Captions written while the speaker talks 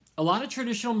A lot of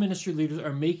traditional ministry leaders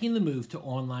are making the move to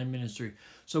online ministry.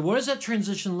 So what does that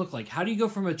transition look like? How do you go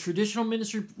from a traditional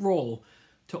ministry role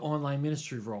to online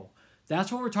ministry role?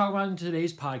 That's what we're talking about in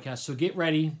today's podcast. So get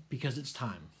ready because it's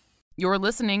time. You're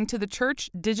listening to the Church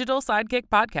Digital Sidekick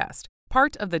Podcast,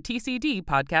 part of the TCD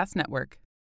Podcast Network.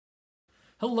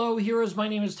 Hello, heroes. My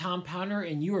name is Tom Pounder,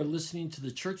 and you are listening to the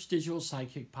Church Digital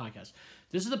Sidekick Podcast.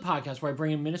 This is the podcast where I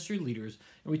bring in ministry leaders,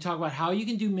 and we talk about how you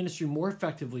can do ministry more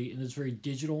effectively in this very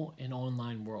digital and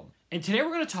online world. And today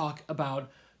we're going to talk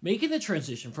about making the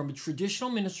transition from a traditional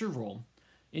ministry role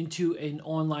into an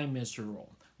online ministry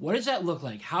role. What does that look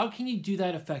like? How can you do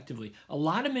that effectively? A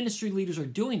lot of ministry leaders are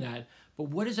doing that, but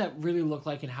what does that really look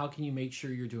like, and how can you make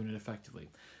sure you're doing it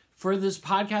effectively? For this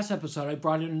podcast episode, I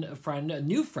brought in a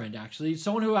new friend actually,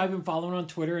 someone who I've been following on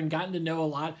Twitter and gotten to know a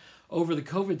lot over the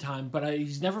COVID time, but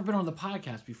he's never been on the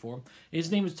podcast before.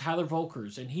 His name is Tyler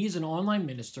Volkers, and he's an online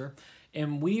minister,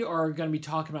 and we are going to be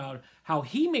talking about how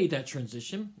he made that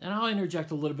transition, and I'll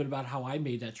interject a little bit about how I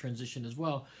made that transition as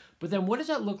well. But then what does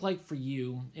that look like for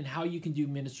you and how you can do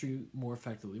ministry more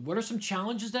effectively? What are some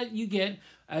challenges that you get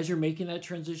as you're making that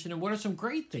transition? And what are some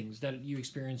great things that you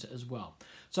experience as well?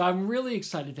 So I'm really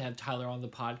excited to have Tyler on the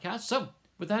podcast. So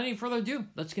without any further ado,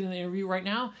 let's get in the interview right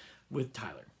now with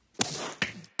Tyler.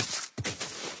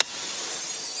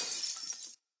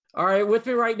 All right, with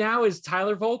me right now is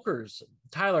Tyler Volkers.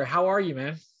 Tyler, how are you,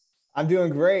 man? I'm doing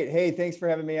great. Hey, thanks for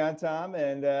having me on, Tom,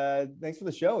 and thanks for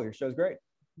the show. Your show's great.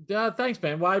 Thanks,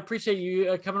 man. Well, I appreciate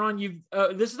you coming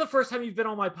on. This is the first time you've been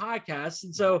on my podcast.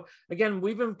 And so, again,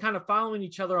 we've been kind of following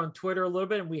each other on Twitter a little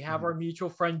bit, and we have our mutual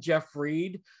friend, Jeff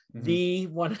Reed, the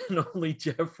one and only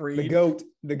Jeff Reed.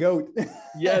 The GOAT.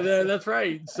 Yeah, that's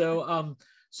right. So,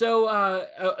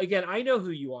 again, I know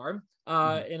who you are,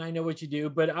 and I know what you do,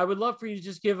 but I would love for you to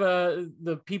just give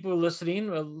the people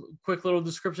listening a quick little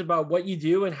description about what you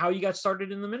do and how you got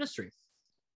started in the ministry.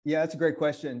 Yeah, that's a great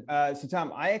question. So,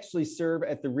 Tom, I actually serve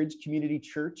at the Ridge Community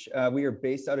Church. We are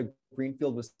based out of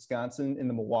Greenfield, Wisconsin, in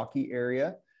the Milwaukee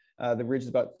area. The Ridge is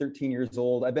about 13 years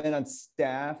old. I've been on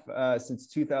staff since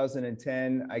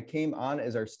 2010. I came on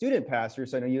as our student pastor,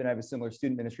 so I know you and I have a similar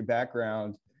student ministry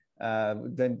background.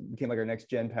 Then became like our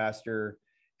next gen pastor.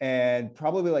 And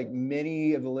probably like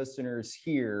many of the listeners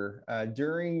here,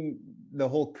 during the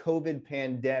whole COVID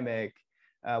pandemic,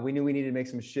 we knew we needed to make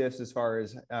some shifts as far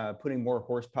as putting more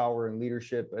horsepower and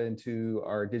leadership into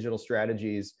our digital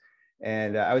strategies.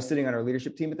 And I was sitting on our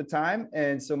leadership team at the time.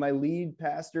 And so my lead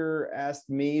pastor asked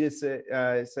me to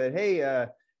said, hey,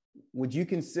 would you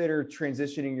consider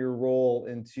transitioning your role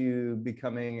into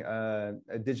becoming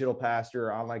a digital pastor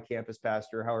or online campus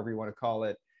pastor, however you want to call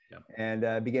it?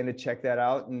 And began to check that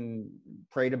out and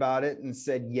prayed about it and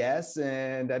said yes.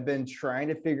 And I've been trying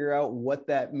to figure out what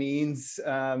that means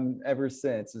ever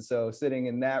since. And so sitting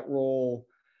in that role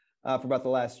for about the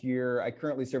last year, I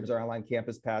currently serve as our online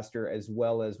campus pastor, as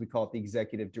well as we call it the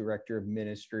executive director of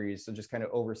ministries. So just kind of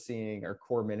overseeing our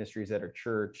core ministries at our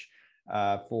church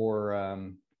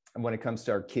for when it comes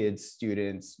to our kids,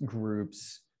 students,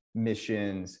 groups,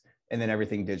 missions, and then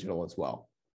everything digital as well.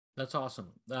 That's awesome.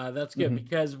 That's good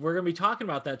because we're going to be talking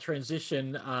about that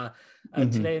transition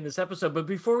today in this episode. But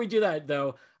before we do that,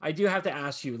 though, I do have to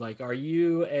ask you, like, are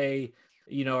you a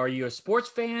sports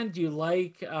fan? Do you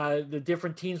like the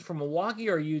different teams from Milwaukee,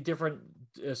 or are you different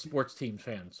sports team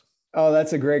fans? Oh,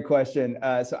 that's a great question.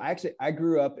 So I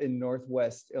grew up in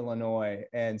Northwest Illinois,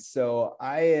 and so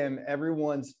I am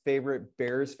everyone's favorite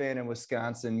Bears fan in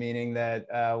Wisconsin, meaning that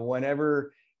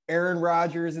whenever Aaron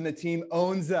Rodgers and the team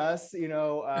owns us,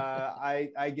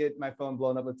 I get my phone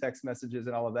blown up with text messages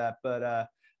and all of that. But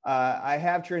I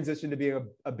have transitioned to being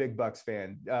a big Bucks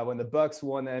fan. When the Bucks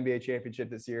won the NBA championship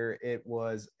this year, it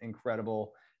was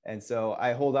incredible. And so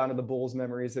I hold on to the Bulls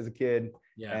memories as a kid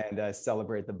and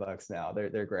celebrate the Bucks now.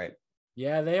 They're great.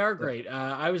 Yeah, they are great.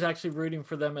 I was actually rooting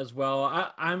for them as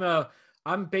well.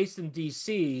 I'm based in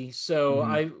DC, so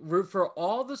I root for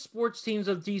all the sports teams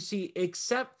of DC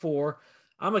except for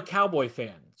I'm a Cowboy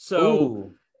fan.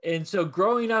 So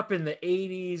growing up in the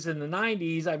 80s and the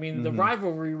 90s, I mean, the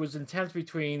rivalry was intense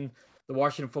between the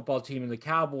Washington football team and the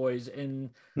Cowboys.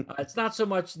 And it's not so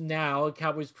much now. The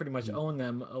Cowboys pretty much own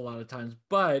them a lot of times.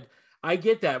 But I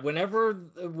get that.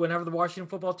 Whenever the Washington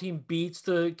football team beats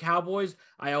the Cowboys,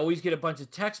 I always get a bunch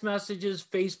of text messages,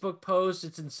 Facebook posts.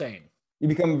 It's insane. You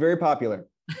become very popular.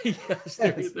 Yes,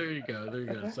 there you go. There you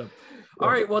go. So, all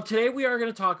right. Well, today we are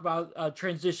going to talk about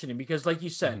transitioning because, like you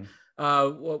said,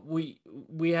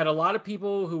 we had a lot of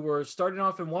people who were starting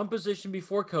off in one position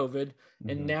before COVID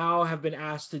and now have been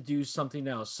asked to do something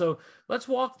else. So let's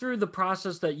walk through the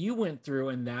process that you went through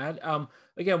in that.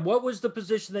 Again, what was the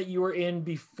position that you were in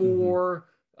before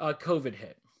COVID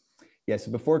hit? Yeah,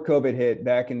 so before COVID hit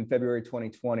back in February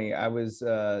 2020, I was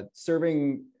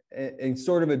serving in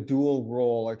sort of a dual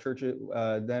role. Our church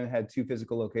then had two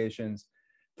physical locations.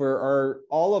 For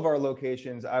all of our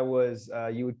locations, I was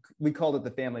we called it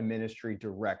the family ministry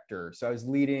director. So I was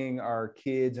leading our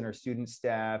kids and our student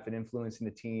staff and influencing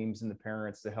the teams and the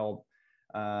parents to help.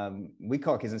 We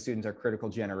call kids and students our critical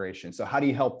generation. So how do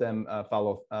you help them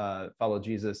follow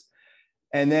Jesus?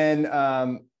 And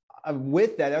then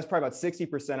with that was probably about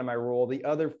 60% of my role. The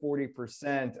other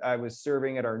 40%, I was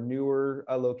serving at our newer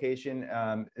location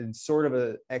in sort of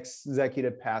a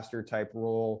executive pastor type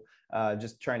role,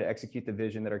 just trying to execute the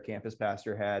vision that our campus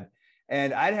pastor had.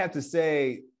 And I'd have to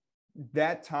say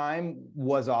that time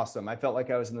was awesome. I felt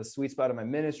like I was in the sweet spot of my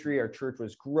ministry. Our church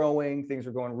was growing. Things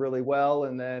were going really well.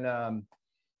 And then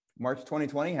March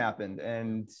 2020 happened.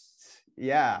 And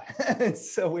yeah,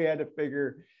 so we had to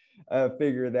figure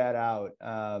that out.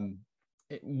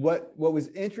 What was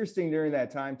interesting during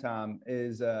that time, Tom,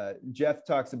 is Jeff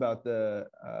talks about the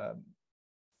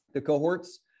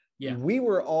cohorts. Yeah, we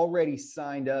were already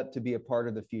signed up to be a part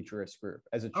of the Futurist group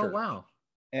as a church. Oh, wow.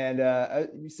 And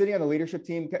sitting on the leadership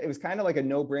team, it was kind of like a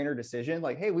no-brainer decision.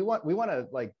 Like, hey, we want to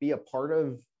like be a part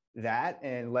of that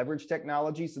and leverage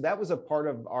technology. So that was a part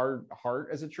of our heart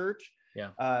as a church. Yeah.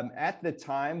 At the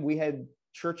time, we had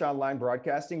church online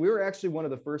broadcasting. We were actually one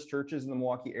of the first churches in the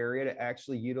Milwaukee area to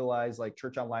actually utilize like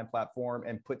church online platform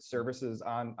and put services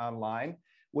online,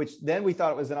 which then we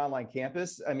thought it was an online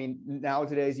campus. I mean,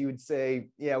 nowadays you would say,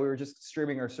 yeah, we were just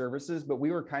streaming our services, but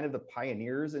we were kind of the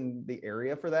pioneers in the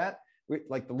area for that.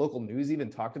 Like the local news even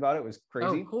talked about it. It was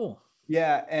crazy. Oh, cool.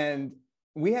 Yeah. And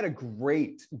we had a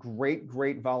great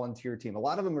volunteer team. A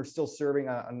lot of them are still serving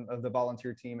on the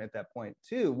volunteer team at that point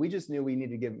too. We just knew we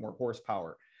needed to give more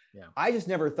horsepower. Yeah. I just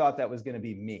never thought that was going to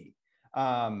be me.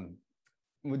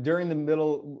 During the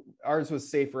middle, ours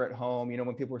was safer at home. You know,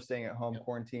 when people were staying at home,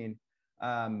 quarantine.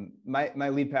 My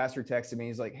lead pastor texted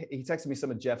me. He texted me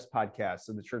some of Jeff's podcasts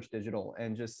of the Church Digital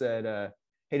and just said,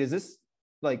 "Hey, does this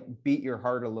like beat your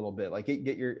heart a little bit? Like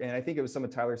get your," and I think it was some of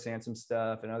Tyler Sansom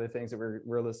stuff and other things that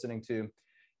we're listening to.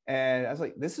 And I was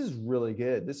like, this is really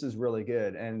good. This is really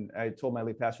good. And I told my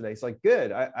lead pastor that. He's like,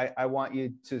 good. I want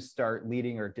you to start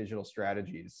leading our digital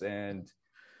strategies. And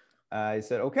I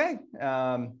said, okay.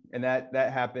 And that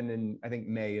happened in, I think,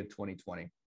 May of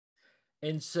 2020.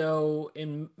 And so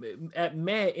in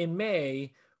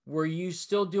May, were you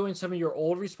still doing some of your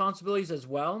old responsibilities as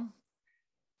well?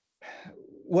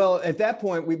 Well, at that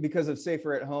point, because of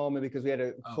safer at home and because we had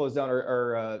to close down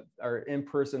our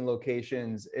in-person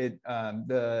locations,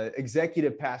 the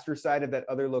executive pastor side of that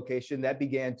other location, that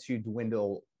began to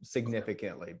dwindle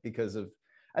significantly because of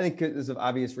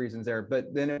obvious reasons there.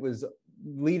 But then it was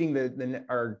leading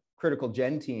our critical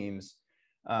gen teams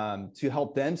to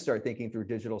help them start thinking through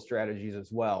digital strategies as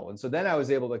well. And so then I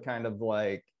was able to kind of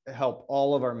like help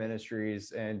all of our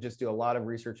ministries and just do a lot of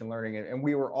research and learning. And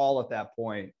we were all at that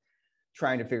point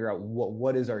trying to figure out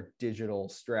what is our digital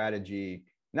strategy,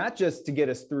 not just to get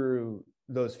us through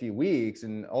those few weeks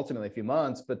and ultimately a few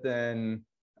months, but then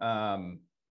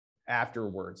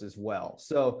afterwards as well.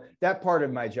 So that part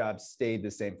of my job stayed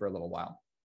the same for a little while.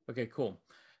 Okay, cool.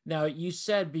 Now you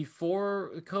said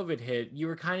before COVID hit, you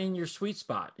were kind of in your sweet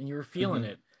spot and you were feeling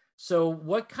it. So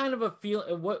what kind of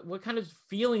what kind of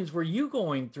feelings were you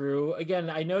going through? Again,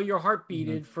 I know your heart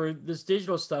beated for this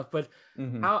digital stuff, but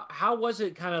how was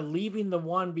it kind of leaving the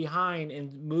one behind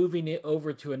and moving it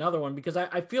over to another one? Because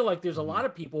I feel like there's a lot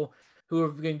of people who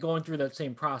have been going through that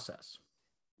same process.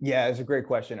 Yeah, it's a great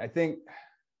question. I think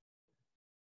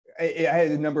I had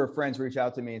a number of friends reach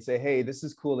out to me and say, "Hey, this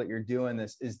is cool that you're doing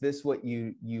this. Is this what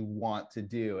you want to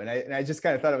do?" And I just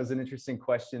kind of thought it was an interesting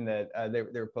question that they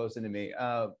were posing to me.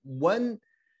 One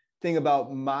thing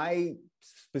about my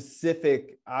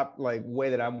specific way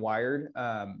that I'm wired,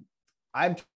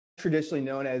 I'm traditionally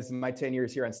known as my 10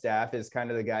 years here on staff as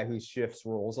kind of the guy who shifts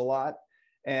roles a lot.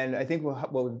 And I think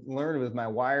what we've learned with my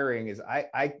wiring is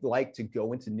I like to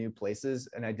go into new places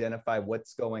and identify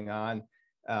what's going on,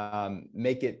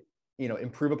 make it,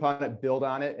 improve upon it, build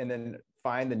on it, and then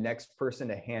find the next person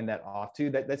to hand that off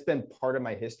to. That's been part of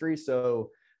my history.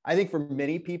 So I think for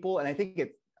many people, and I think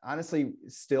it honestly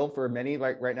still for many,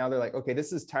 like right now, they're like, okay,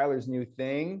 this is Tyler's new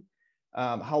thing.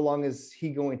 How long is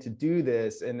he going to do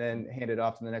this? And then hand it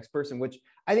off to the next person, which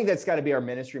I think that's got to be our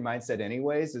ministry mindset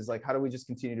anyways, is like, how do we just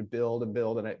continue to build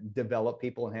and develop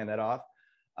people and hand that off?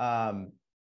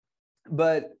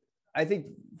 But I think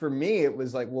for me, it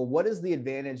was like, well, what is the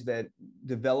advantage that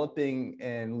developing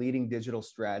and leading digital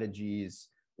strategies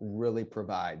really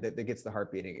provide that gets the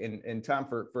heart beating? And Tom,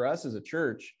 for us as a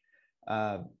church,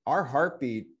 our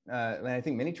heartbeat, and I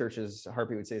think many churches'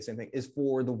 heartbeat would say the same thing, is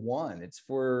for the one. It's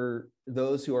for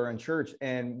those who are unchurched.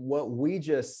 And what we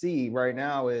just see right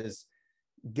now is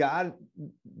God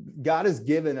has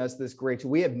given us this great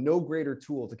tool. We have no greater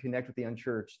tool to connect with the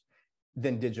unchurched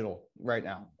than digital right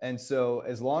now. And so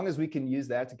as long as we can use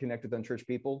that to connect with unchurched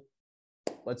people,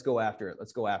 let's go after it.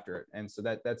 Let's go after it. And so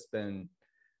that's been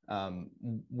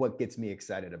what gets me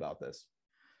excited about this.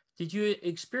 Did you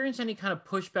experience any kind of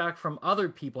pushback from other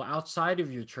people outside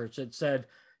of your church that said,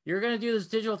 you're going to do this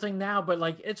digital thing now, but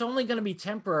like it's only going to be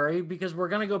temporary because we're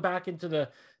going to go back into the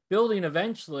building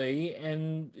eventually,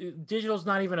 and digital's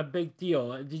not even a big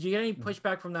deal? Did you get any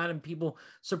pushback from that, and people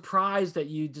surprised that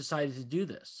you decided to do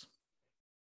this?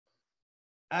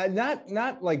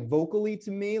 Not like vocally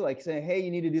to me, like saying, hey,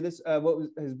 you need to do this. What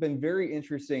has been very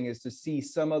interesting is to see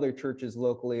some other churches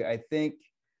locally, I think,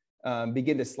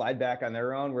 begin to slide back on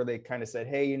their own, where they kind of said,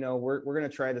 hey, we're going to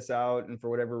try this out. And for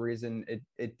whatever reason,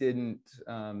 it didn't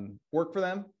work for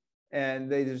them.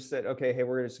 And they just said, okay, hey,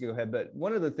 we're just going to go ahead. But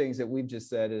one of the things that we've just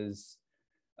said is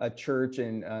a church,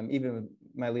 and even with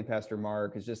my lead pastor,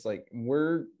 Mark, is just like,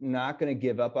 we're not going to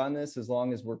give up on this as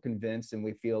long as we're convinced and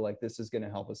we feel like this is going to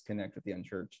help us connect with the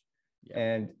unchurched. Yeah.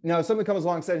 And now if somebody comes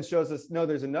alongside and shows us, no,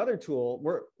 there's another tool,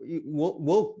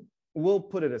 we'll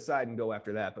put it aside and go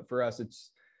after that. But for us,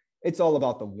 it's all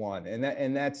about the one.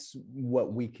 And that's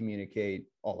what we communicate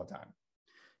all the time.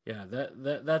 Yeah,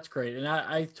 that's great. And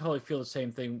I totally feel the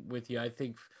same thing with you. I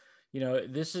think,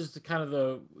 this is the kind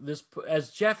of this,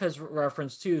 as Jeff has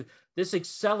referenced too, this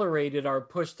accelerated our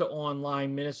push to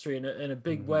online ministry in a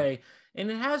big way.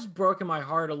 And it has broken my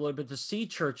heart a little bit to see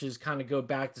churches kind of go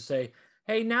back to say,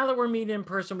 hey, now that we're meeting in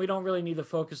person, we don't really need to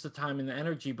focus the time and the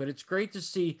energy, but it's great to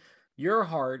see your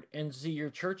heart and see your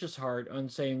church's heart on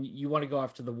saying you want to go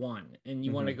after the one, and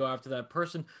you want to go after that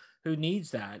person who needs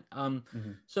that.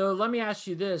 So let me ask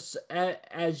you this,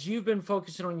 as you've been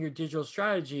focusing on your digital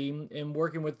strategy and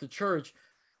working with the church,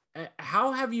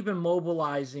 how have you been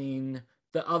mobilizing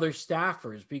the other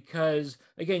staffers? Because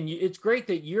again, it's great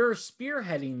that you're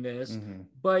spearheading this,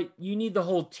 but you need the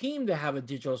whole team to have a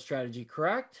digital strategy,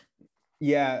 correct?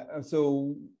 Yeah,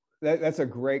 so that's a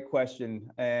great question.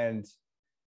 And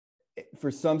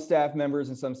for some staff members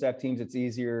and some staff teams, it's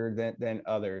easier than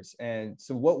others. And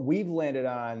so what we've landed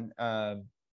on,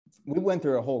 we went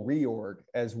through a whole reorg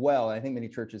as well. I think many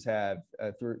churches have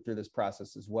through this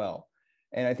process as well.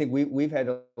 And I think we've had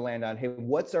to land on, hey,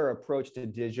 what's our approach to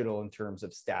digital in terms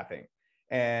of staffing?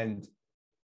 And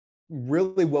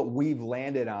really what we've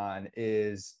landed on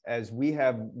is, as we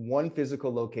have one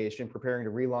physical location preparing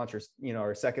to relaunch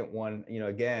our second one,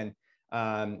 again,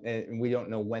 and we don't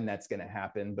know when that's going to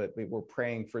happen, but we're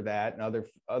praying for that, and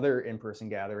other in-person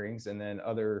gatherings, and then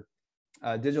other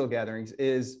digital gatherings,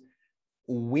 is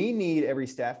we need every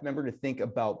staff member to think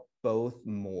about both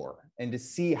more and to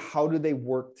see how do they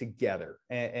work together,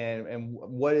 and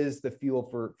what is the fuel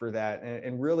for that.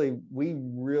 And really, we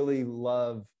really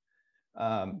love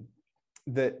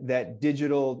that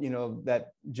digital, that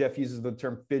Jeff uses the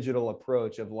term phygital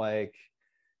approach of like,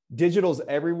 digital's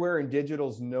everywhere and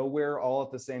digital's nowhere all at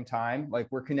the same time. Like,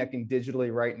 we're connecting digitally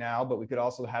right now, but we could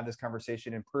also have this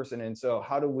conversation in person. And so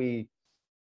how do we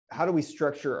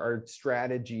structure our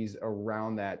strategies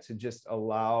around that to just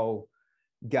allow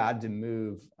God to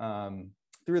move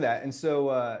through that? And so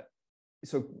a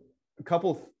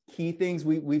couple key things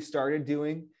we've started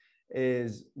doing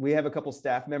is we have a couple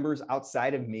staff members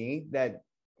outside of me that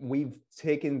we've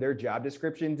taken their job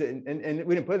descriptions, and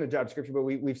we didn't put in the job description, but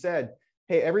we've said,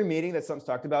 hey, every meeting that something's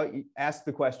talked about, you ask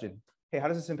the question, hey, how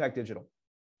does this impact digital?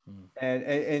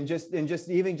 And just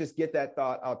get that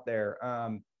thought out there.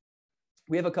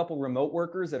 We have a couple remote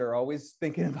workers that are always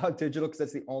thinking about digital because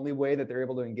that's the only way that they're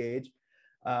able to engage.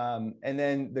 And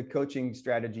then the coaching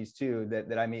strategies too,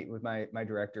 that I meet with my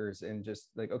directors, and just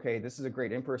like, okay, this is a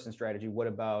great in-person strategy. What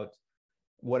about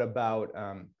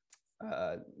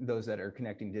those that are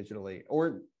connecting digitally?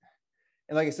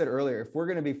 And like I said earlier, if we're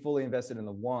going to be fully invested in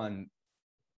the one,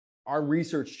 our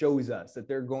research shows us that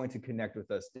they're going to connect with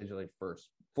us digitally first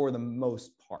for the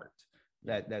most part.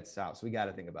 That's how. So we got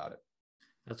to think about it.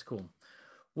 That's cool.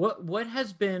 What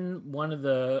has been one of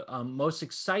the most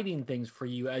exciting things for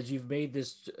you as you've made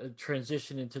this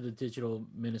transition into the digital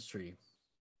ministry?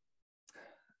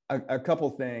 A couple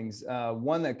things.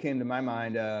 One that came to my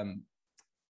mind,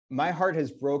 my heart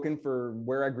has broken for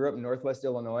where I grew up in Northwest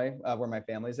Illinois, where my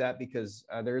family's at, because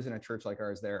there isn't a church like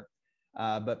ours there.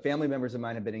 But family members of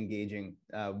mine have been engaging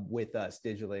with us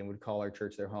digitally and would call our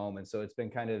church their home. And so it's been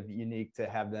kind of unique to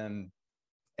have them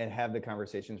and have the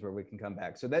conversations where we can come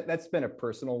back. So that's been a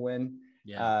personal win.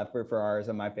 for ours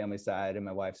on my family side and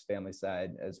my wife's family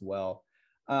side as well.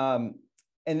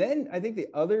 And then I think the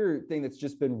other thing that's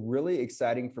just been really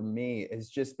exciting for me has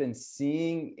just been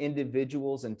seeing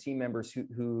individuals and team members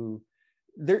who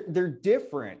they're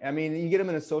different. I mean, you get them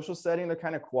in a social setting, they're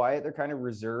kind of quiet, they're kind of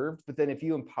reserved, but then if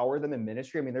you empower them in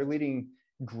ministry, I mean, they're leading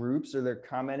groups or they're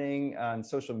commenting on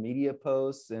social media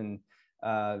posts and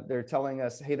they're telling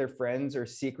us, hey, their friends are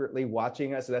secretly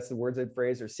watching us. So that's the words I'd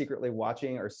phrase, are secretly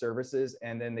watching our services.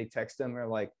 And then they text them, they're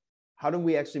like, how do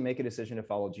we actually make a decision to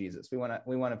follow Jesus? We want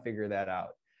to figure that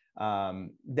out.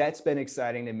 That's been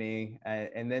exciting to me.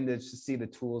 And then to just see the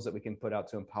tools that we can put out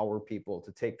to empower people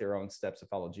to take their own steps to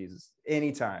follow Jesus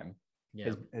anytime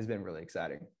has been really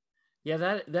exciting.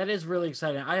 Yeah, that is really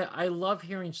exciting. I love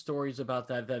hearing stories about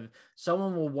that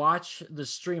someone will watch the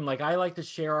stream. Like I like to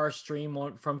share our stream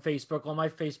from Facebook on my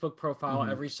Facebook profile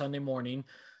every Sunday morning.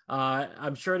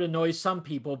 I'm sure it annoys some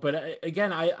people, but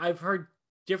again, I've heard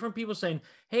different people saying,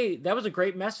 hey, that was a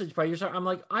great message by yourself. I'm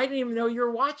like, I didn't even know you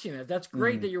were watching it. That's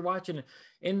great that you're watching it.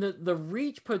 And the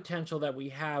reach potential that we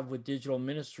have with digital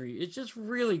ministry is just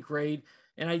really great.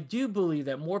 And I do believe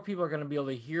that more people are going to be able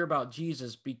to hear about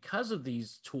Jesus because of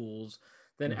these tools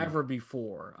than ever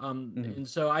before. And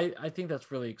so I think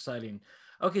that's really exciting.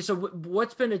 Okay, so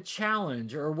what's been a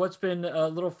challenge or what's been a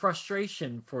little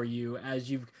frustration for you as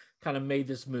you've kind of made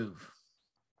this move?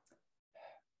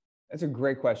 That's a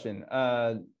great question.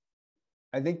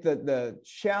 I think that the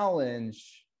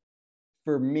challenge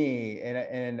for me,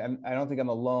 and I don't think I'm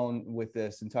alone with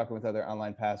this and talking with other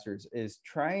online pastors, is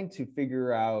trying to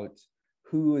figure out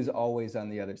who is always on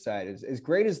the other side. As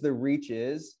great as the reach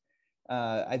is,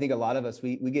 I think a lot of us,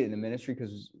 we get into ministry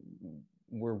because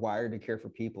we're wired to care for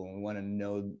people and we want to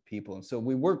know people. And so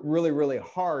we work really, really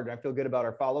hard. I feel good about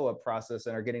our follow-up process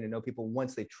and are getting to know people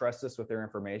once they trust us with their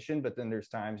information. But then there's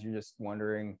times you're just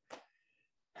wondering,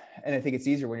 and I think it's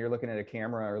easier when you're looking at a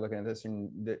camera or looking at this and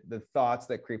the thoughts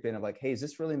that creep in of like, hey, is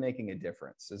this really making a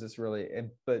difference? Is this really,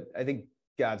 but I think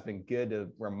God's been good to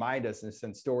remind us and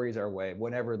send stories our way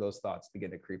whenever those thoughts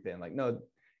begin to creep in. Like, no,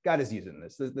 God is using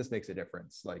this. This makes a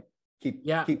difference. Like, keep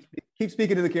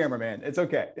speaking to the camera, man. It's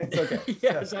okay. It's okay.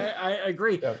 Yes, I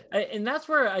agree. Yeah. And that's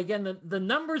where, again, the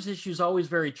numbers issue is always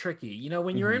very tricky. You know,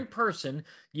 when you're in person,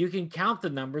 you can count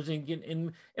the numbers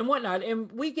and whatnot.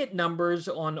 And we get numbers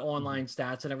on online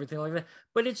stats and everything like that.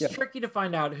 But it's tricky to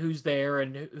find out who's there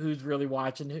and who's really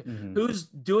watching, who's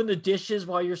doing the dishes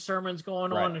while your sermon's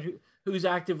going on, and who's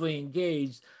actively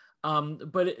engaged.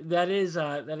 But that is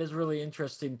really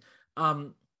interesting.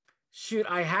 Shoot,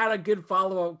 I had a good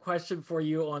follow-up question for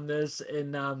you on this,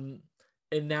 and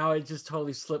now it just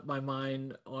totally slipped my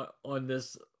mind on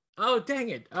this. Oh, dang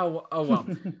it! Oh well.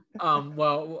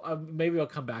 Maybe it'll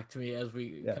come back to me as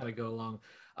we kind of go along.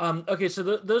 Okay, so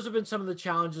those have been some of the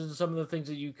challenges and some of the things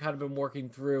that you kind of been working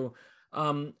through.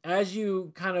 As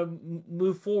you kind of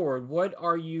move forward, what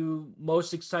are you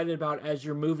most excited about as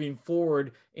you're moving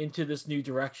forward into this new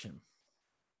direction?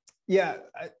 Yeah,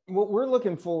 what we're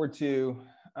looking forward to.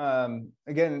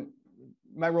 Again,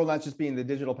 my role not just being the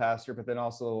digital pastor, but then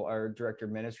also our director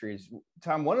of ministries.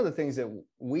 Tom, one of the things that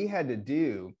we had to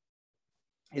do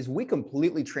is we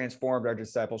completely transformed our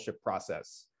discipleship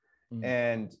process.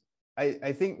 And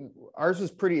I think ours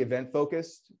was pretty event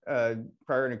focused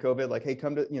prior to COVID. Like, hey,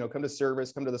 come to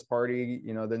service, come to this party,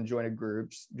 then join a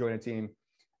group, join a team.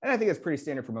 And I think it's pretty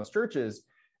standard for most churches.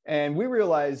 And we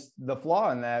realized the flaw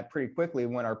in that pretty quickly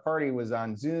when our party was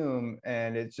on Zoom,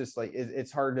 and it's just like,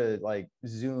 it's hard to like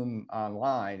Zoom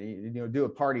online, do a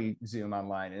party Zoom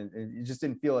online, and it just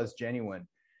didn't feel as genuine.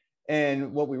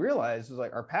 And what we realized was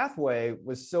like our pathway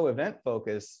was so event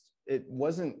focused, it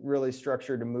wasn't really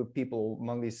structured to move people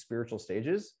among these spiritual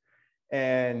stages.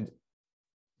 And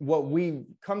what we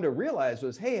come to realize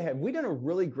was, hey, have we done a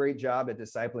really great job at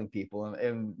discipling people?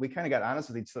 And we kind of got honest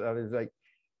with each other, like,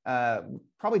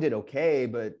 probably did okay,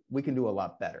 but we can do a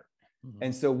lot better.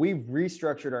 And so we've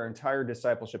restructured our entire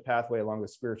discipleship pathway along the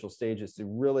spiritual stages to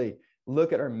really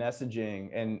look at our messaging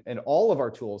and all of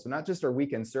our tools, and not just our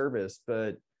weekend service,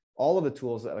 but all of the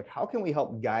tools that, like, how can we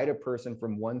help guide a person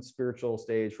from one spiritual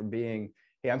stage from being,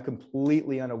 hey, I'm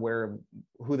completely unaware of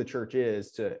who the church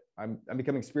is, to I'm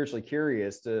becoming spiritually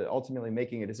curious, to ultimately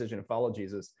making a decision to follow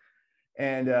Jesus.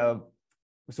 And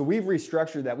so we've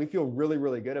restructured that. We feel really,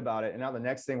 really good about it. And now the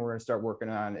next thing we're going to start working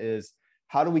on is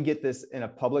how do we get this in a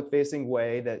public facing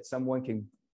way that someone can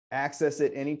access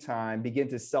it anytime, begin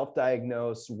to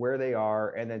self-diagnose where they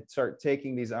are, and then start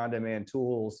taking these on-demand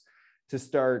tools to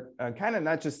start kind of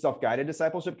not just self-guided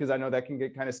discipleship, because I know that can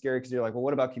get kind of scary because you're like, well,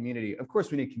 what about community? Of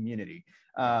course we need community,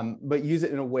 but use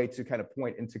it in a way to kind of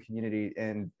point into community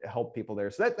and help people there.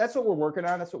 So that's what we're working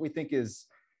on. That's what we think is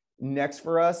next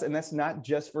for us. And that's not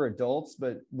just for adults,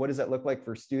 but what does that look like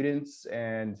for students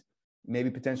and maybe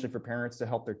potentially for parents to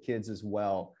help their kids as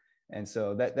well. And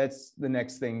so that's the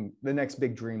next thing, the next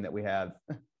big dream that we have.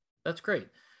 That's great.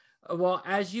 Well,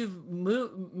 as you've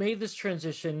made this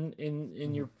transition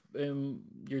in your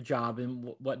job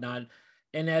and whatnot,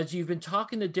 and as you've been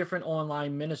talking to different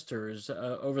online ministers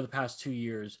over the past 2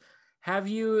 years, have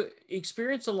you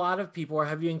experienced a lot of people, or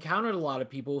have you encountered a lot of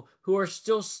people who are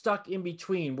still stuck in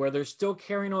between, where they're still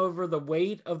carrying over the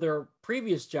weight of their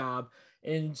previous job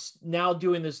and now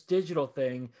doing this digital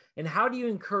thing? And how do you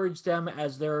encourage them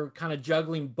as they're kind of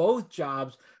juggling both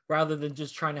jobs rather than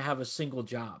just trying to have a single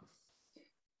job?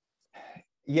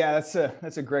 Yeah,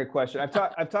 that's a great question.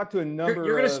 I've talked to a number.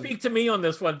 You're going to speak to me on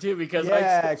this one too, because you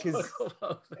have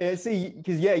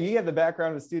the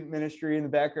background of student ministry and the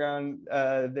background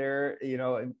there,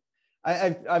 and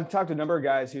I've talked to a number of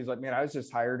guys who's like, man, I was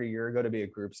just hired a year ago to be a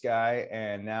groups guy,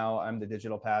 and now I'm the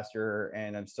digital pastor,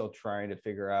 and I'm still trying to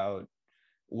figure out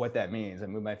what that means. I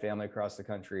moved my family across the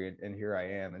country, and here I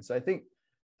am. And so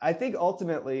I think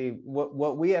ultimately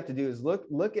what we have to do is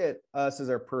look at us as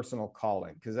our personal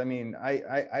calling. Because I mean,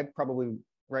 I probably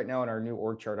right now in our new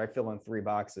org chart, I fill in 3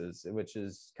 boxes, which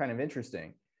is kind of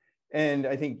interesting. And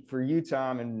I think for you,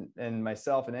 Tom, and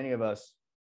myself, and any of us,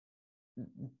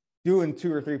 doing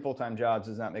 2 or 3 full-time jobs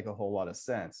does not make a whole lot of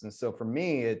sense. And so for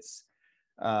me, it's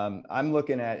I'm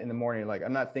looking at in the morning, like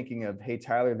I'm not thinking of, hey,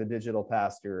 Tyler, the digital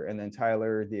pastor, and then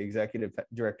Tyler, the executive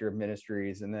director of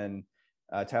ministries, and then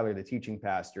Tyler, the teaching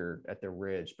pastor at the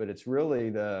Ridge. But it's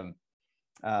really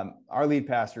our lead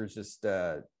pastor is just,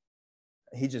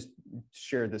 he just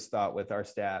shared this thought with our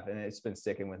staff, and it's been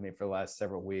sticking with me for the last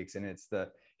several weeks. And it's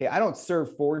hey, I don't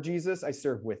serve for Jesus, I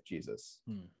serve with Jesus.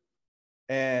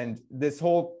 And this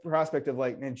whole prospect of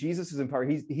like, man, Jesus is in power.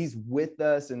 He's with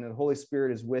us, and the Holy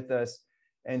Spirit is with us.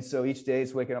 And so each day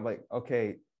it's waking up like,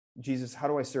 okay, Jesus, how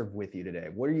do I serve with you today?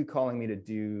 What are you calling me to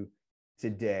do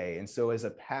today? And so as a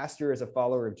pastor, as a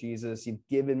follower of Jesus, you've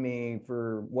given me,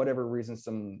 for whatever reason,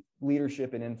 some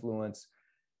leadership and influence.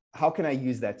 How can I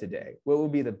use that today? What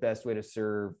would be the best way to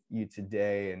serve you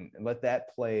today? And let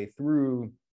that play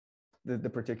through the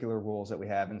particular roles that we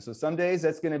have. And so some days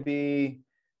that's going to be,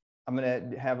 I'm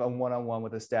going to have a one-on-one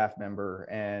with a staff member,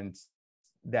 and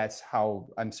that's how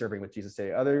I'm serving with Jesus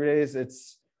today. Other days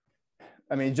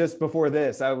just before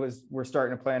this, we're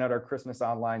starting to plan out our Christmas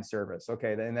online service.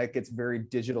 Okay. And that gets very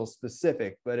digital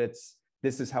specific, but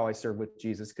this is how I serve with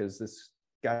Jesus, because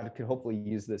God could hopefully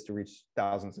use this to reach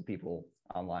thousands of people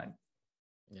online.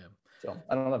 Yeah. So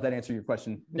I don't know if that answered your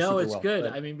question. No, it's good.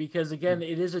 But I mean, because again,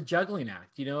 it is a juggling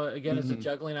act, it's a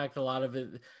juggling act, a lot of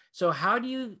it. So how do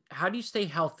you stay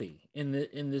healthy in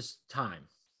this time?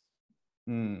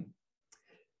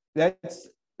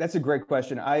 That's a great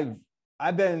question.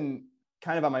 I've been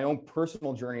kind of on my own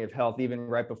personal journey of health, even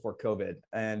right before COVID.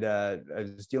 And I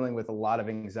was dealing with a lot of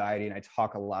anxiety, and I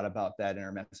talk a lot about that in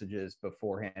our messages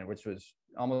beforehand, which was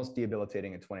almost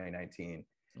debilitating in 2019.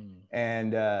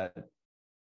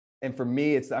 And for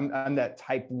me, I'm that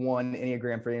type 1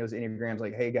 Enneagram. For any of those Enneagrams,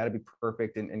 like, hey, got to be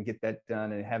perfect and get that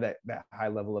done and have that high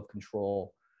level of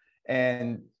control.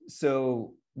 And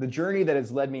so the journey that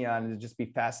has led me on is just be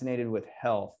fascinated with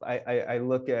health. I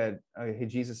look at, hey,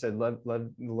 Jesus said, love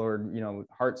the Lord,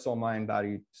 heart, soul, mind,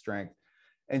 body, strength.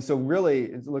 And so really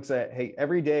it looks at, hey,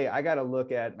 every day I got to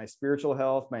look at my spiritual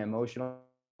health, my emotional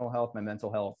health, my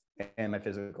mental health, and my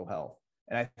physical health.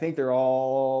 And I think they're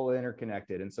all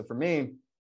interconnected. And so for me,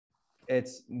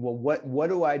 it's, well, what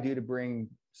do I do to bring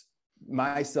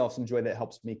myself some joy that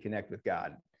helps me connect with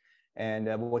God? And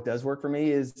what does work for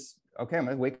me is, okay, I'm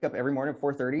going to wake up every morning at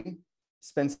 4:30,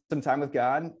 spend some time with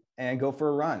God, and go for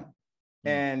a run.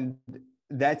 And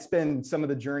that's been some of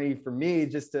the journey for me,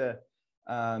 just to,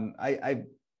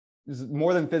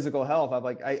 more than physical health.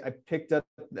 I picked up,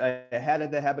 I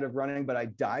had the habit of running, but I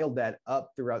dialed that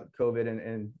up throughout COVID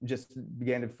and just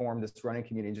began to form this running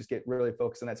community and just get really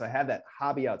focused on that. So I have that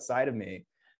hobby outside of me.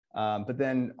 But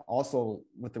then also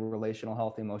with the relational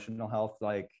health, emotional health,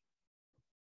 like,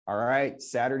 all right,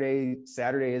 Saturday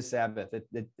is Sabbath.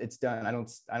 It's done. I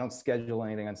don't schedule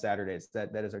anything on Saturdays.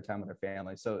 That is our time with our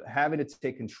family. So having to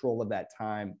take control of that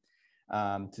time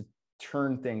to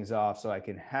turn things off so I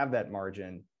can have that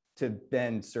margin to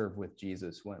then serve with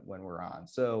Jesus when we're on.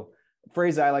 So the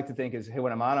phrase I like to think is, hey,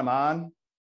 when I'm on, I'm on.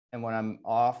 And when I'm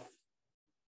off,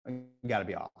 I got to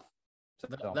be off. So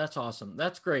that's awesome.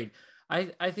 That's great.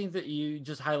 I think that you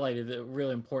just highlighted a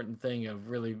really important thing of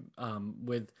really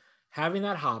with having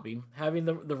that hobby, having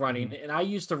the running. And I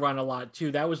used to run a lot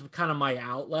too. That was kind of my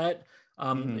outlet.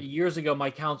 Years ago, my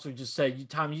counselor just said,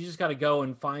 Tom, you just got to go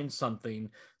and find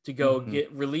something to go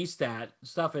release that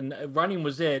stuff. And running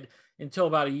was it until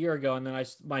about a year ago. And then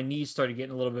my knees started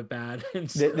getting a little bit bad. And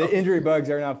so, the injury bugs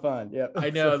are not fun. Yeah, I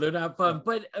know they're not fun,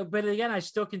 but again, I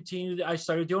still continued. I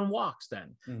started doing walks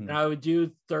then, and I would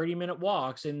do 30-minute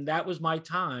walks, and that was my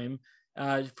time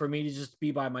for me to just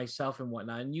be by myself and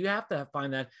whatnot. And you have to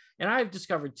find that. And I've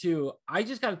discovered too, I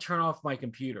just got to turn off my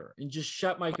computer and just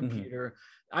shut my computer.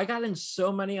 I got in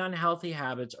so many unhealthy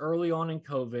habits early on in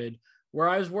COVID where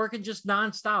I was working just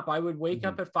nonstop. I would wake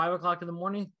up at 5 o'clock in the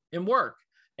morning and work.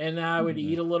 And then I would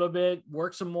eat a little bit,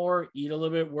 work some more, eat a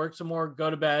little bit, work some more, go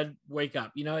to bed, wake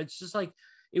up. You know, it's just like,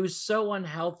 it was so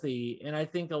unhealthy. And I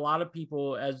think a lot of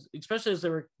people, especially as they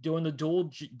were doing the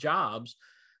dual jobs,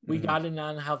 we got into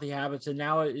unhealthy habits. And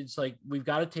now it's like, we've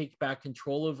got to take back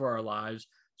control over our lives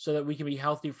so that we can be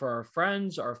healthy for our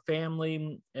friends, our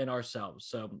family, and ourselves.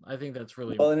 So I think that's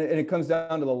really well, and it comes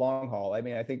down to the long haul. I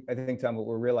mean, I think, Tom, what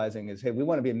we're realizing is, hey, we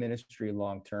want to be a ministry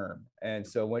long-term. And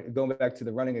so going back to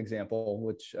the running example,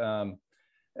 which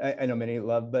I know many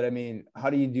love, but I mean, how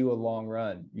do you do a long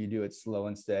run? You do it slow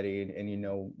and steady, and you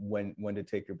know when to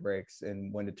take your breaks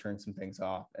and when to turn some things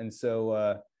off. And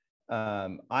so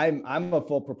I'm a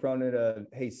full proponent of,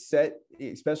 hey,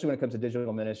 especially when it comes to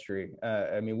digital ministry.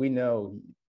 I mean, we know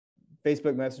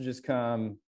Facebook messages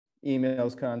come,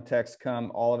 emails come, texts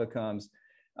come, all of it comes.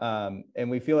 And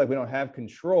we feel like we don't have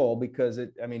control because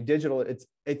digital, it's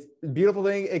a beautiful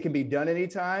thing. It can be done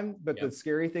anytime, but the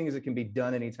scary thing is it can be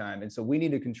done anytime. And so we need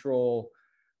to control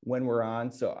when we're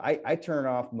on. So I turn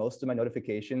off most of my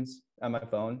notifications on my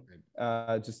phone,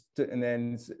 and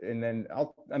then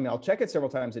I'll check it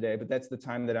several times a day, but that's the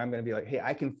time that I'm going to be like, hey,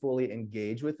 I can fully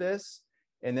engage with this.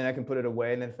 And then I can put it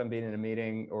away. And then if I'm being in a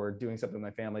meeting or doing something with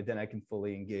my family, then I can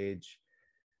fully engage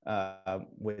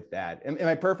with that. Am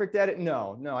I perfect at it?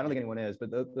 No, I don't think anyone is, but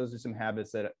those are some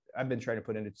habits that I've been trying to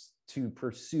put in to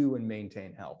pursue and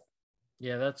maintain health.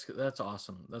 Yeah, that's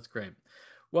awesome. That's great.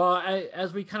 Well,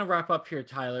 as we kind of wrap up here,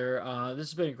 Tyler, this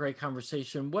has been a great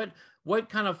conversation. What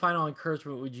kind of final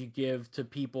encouragement would you give to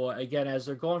people, again, as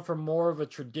they're going from more of a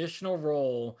traditional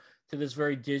role to this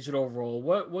very digital role?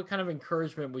 What kind of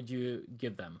encouragement would you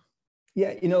give them?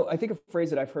 Yeah, I think a phrase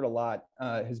that I've heard a lot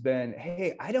has been,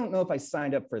 "Hey, I don't know if I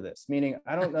signed up for this." Meaning,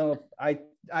 I don't know if I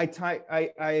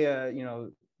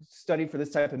studied for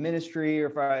this type of ministry, or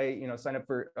if I signed up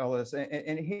for all this.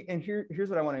 And here's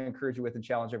what I want to encourage you with and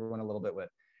challenge everyone a little bit with,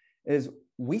 is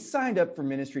we signed up for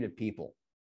ministry to people,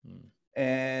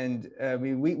 and I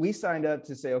mean we signed up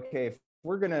to say, okay, if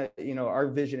we're gonna, our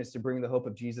vision is to bring the hope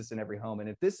of Jesus in every home, and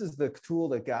if this is the tool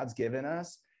that God's given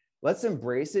us, let's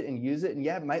embrace it and use it. And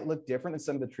yeah, it might look different than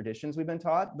some of the traditions we've been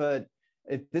taught, but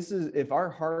if our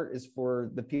heart is for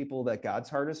the people that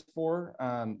God's heart is for,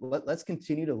 let's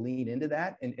continue to lean into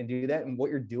that and do that. And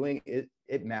what you're doing,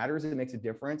 it matters. It makes a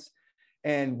difference.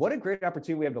 And what a great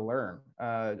opportunity we have to learn.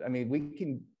 I mean, we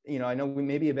can, I know we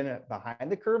maybe have been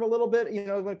behind the curve a little bit,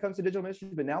 when it comes to digital ministry,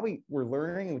 but now we're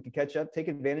learning and we can catch up, take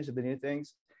advantage of the new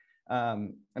things. I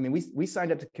mean, we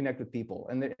signed up to connect with people,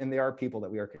 and there are people that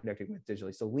we are connecting with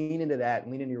digitally. So lean into that,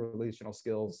 lean into your relational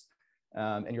skills,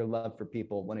 and your love for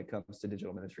people when it comes to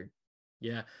digital ministry.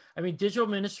 Yeah. I mean, digital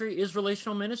ministry is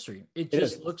relational ministry. It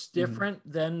just looks different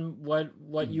than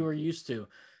what you were used to.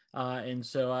 And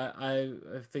so I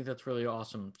think that's really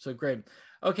awesome. So great.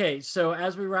 Okay. So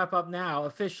as we wrap up now,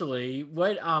 officially,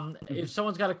 if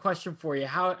someone's got a question for you,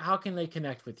 how can they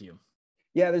connect with you?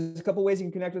 Yeah, there's a couple ways you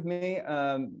can connect with me.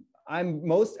 I'm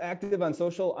most active on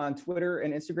social, on Twitter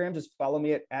and Instagram. Just follow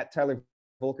me at Tyler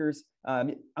Volkers.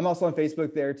 I'm also on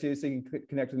Facebook there too, so you can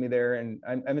connect with me there. And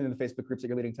I'm in the Facebook groups that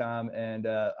you're leading, Tom. And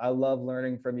I love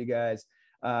learning from you guys.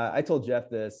 I told Jeff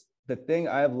this. The thing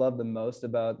I have loved the most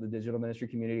about the digital ministry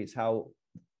community is how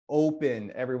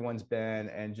open everyone's been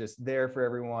and just there for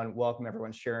everyone, welcome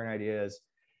everyone, sharing ideas.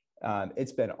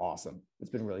 It's been awesome. It's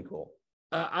been really cool.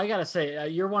 I got to say,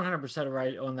 you're 100%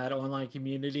 right on that online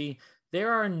community.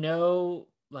 There are no,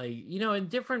 in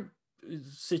different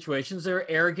situations, there are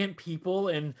arrogant people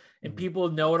and people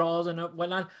know-it-alls and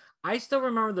whatnot. I still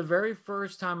remember the very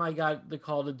first time I got the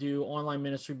call to do online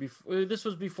ministry. This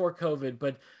was before COVID,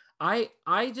 but I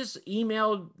just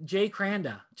emailed Jay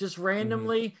Cranda just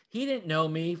randomly. He didn't know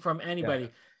me from anybody. Yeah.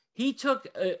 He took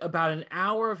about an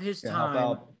hour of his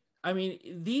time. I mean,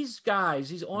 these guys,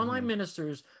 these online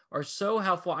ministers are so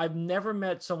helpful. I've never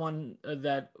met someone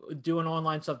that doing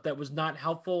online stuff that was not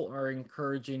helpful or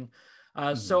encouraging.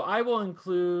 So I will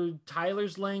include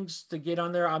Tyler's links to get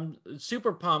on there. I'm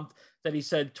super pumped that he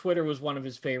said Twitter was one of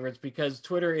his favorites because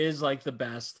Twitter is like the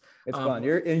best. It's fun.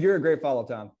 You're a great follow,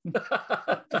 Tom.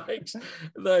 Thanks.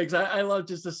 I love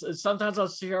just this. Sometimes I'll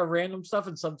share random stuff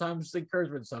and sometimes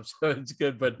encouragement stuff, so it's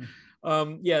good. But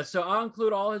so I'll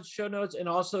include all his show notes and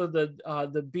also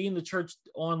the Being the Church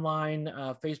online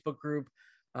Facebook group.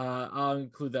 I'll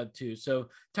include that too. So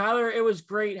Tyler, it was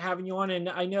great having you on, and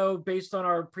I know based on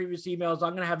our previous emails,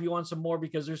 I'm going to have you on some more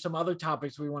because there's some other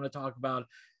topics we want to talk about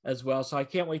as well. So I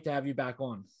can't wait to have you back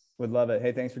on. Would love it.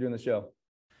 Hey, thanks for doing the show.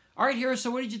 All right, Hero. So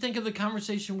what did you think of the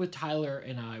conversation with Tyler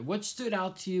and I? What stood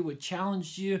out to you? What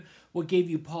challenged you? What gave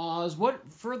you pause?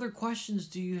 What further questions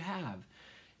do you have?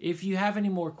 If you have any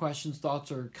more questions,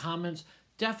 thoughts, or comments,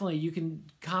 definitely you can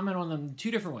comment on them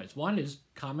two different ways. One is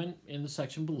comment in the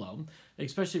section below,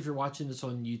 especially if you're watching this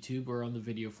on YouTube or on the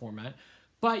video format.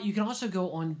 But you can also go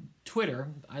on Twitter.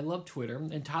 I love Twitter,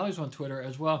 and Tyler's on Twitter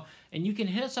as well. And you can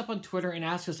hit us up on Twitter and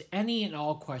ask us any and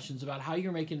all questions about how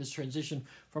you're making this transition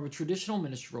from a traditional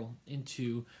ministry role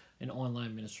into an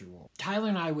online ministry role. Tyler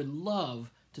and I would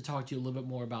love to talk to you a little bit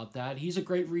more about that. He's a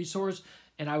great resource,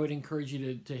 and I would encourage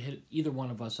you to hit either one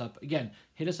of us up. Again,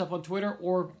 hit us up on Twitter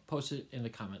or post it in the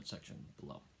comment section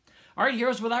below. All right,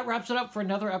 heroes, well, that wraps it up for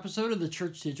another episode of the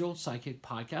Church Digital Sidekick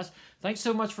Podcast. Thanks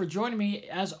so much for joining me.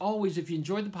 As always, if you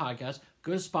enjoyed the podcast,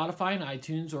 go to Spotify and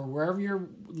iTunes or wherever you're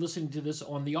listening to this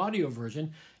on the audio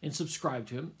version and subscribe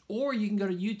to it. Or you can go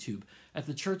to YouTube at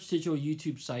the Church Digital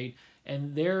YouTube site,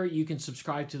 and there you can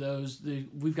subscribe to those.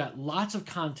 We've got lots of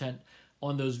content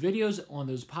on those videos, on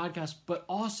those podcasts, but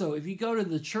also if you go to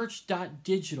the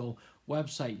church.digital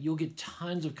website, you'll get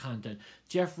tons of content.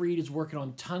 Jeff Reed is working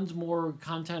on tons more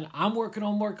content. I'm working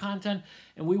on more content,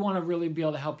 and we want to really be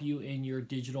able to help you in your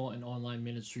digital and online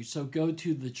ministry. So go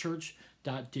to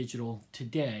thechurch.digital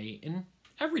today and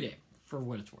every day for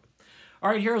what it's worth. All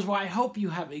right, heroes, well, I hope you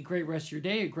have a great rest of your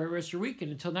day, a great rest of your week,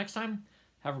 and until next time,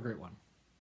 have a great one.